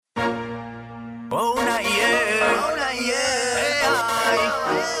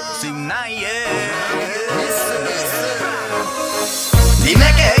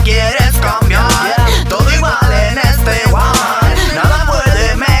Dime que quieres cambiar, todo igual en este one. Nada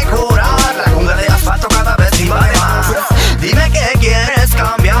puede mejorar, la jungla de asfalto cada vez iba de más. Dime que quieres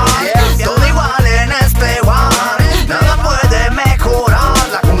cambiar, todo igual en este one. Nada puede mejorar,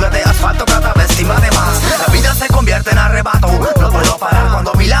 la jungla de asfalto cada vez iba de más. La vida se convierte en arrevato, no puedo parar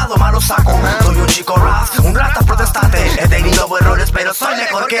cuando mi lado malo saco. Soy un chico ras, un rata protestante. He tenido errores pero soy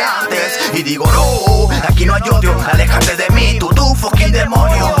mejor que antes. Y digo no, aquí no hay odio, aléjate de mí, tú fucking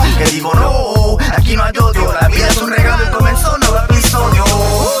demonio. Que digo no, aquí no hay odio, la vida es un regalo y comenzó un nuevo episodio.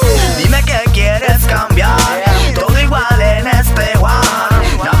 Dime que quieres cambiar, todo igual en este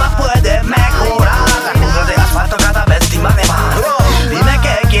one. Nada puede mejorar, la jungla de asfalto cada vez te invade más. Dime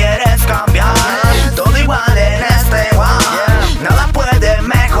que quieres cambiar, todo igual en este one. Nada puede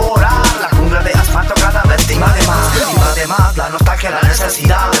mejorar, la jungla de asfalto cada vez te invade más. Invade más la nostalgia, la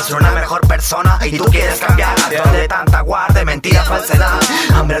necesidad de ser una mejor persona. Y tú quieres cambiar, de tanta guardia, mentira, falsedad.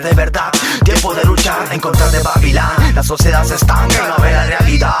 Hambre de verdad, tiempo de luchar en contra de Babilán. La sociedad se estanca y no ve la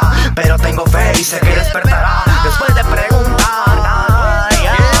realidad, pero tengo fe y sé que despertará después de preguntar.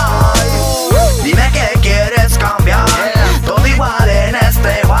 Dime que quieres cambiar, todo igual en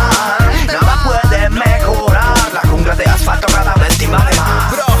este one. Nada puede mejorar, la jungla de asfalto cada vez te invade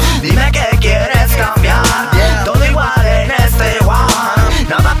más. Dime que quieres cambiar, todo igual en este one.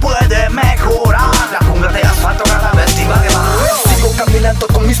 Nada puede mejorar, la jungla de asfalto cada vez te invade más. Sigo caminando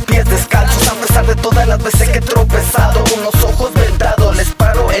con mis pies descalzos, a pesar de todas las veces que he tropezado. Con los ojos vendados les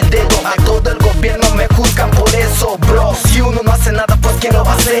paro el dedo, a todo el gobierno me juzgan por eso, bro. Si uno no hace nada, pues ¿quién lo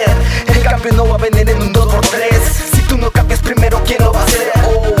va a hacer? El cambio no va a venir en un 2x3. Si tú no cambias primero, ¿quién lo va a hacer?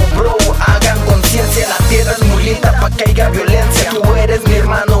 Oh, bro, hagan conciencia, la tierra es muy linda pa' que haya violencia. Tú eres mi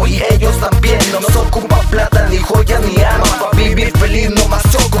hermano y ellos también. No nos ocupa plata ni joyas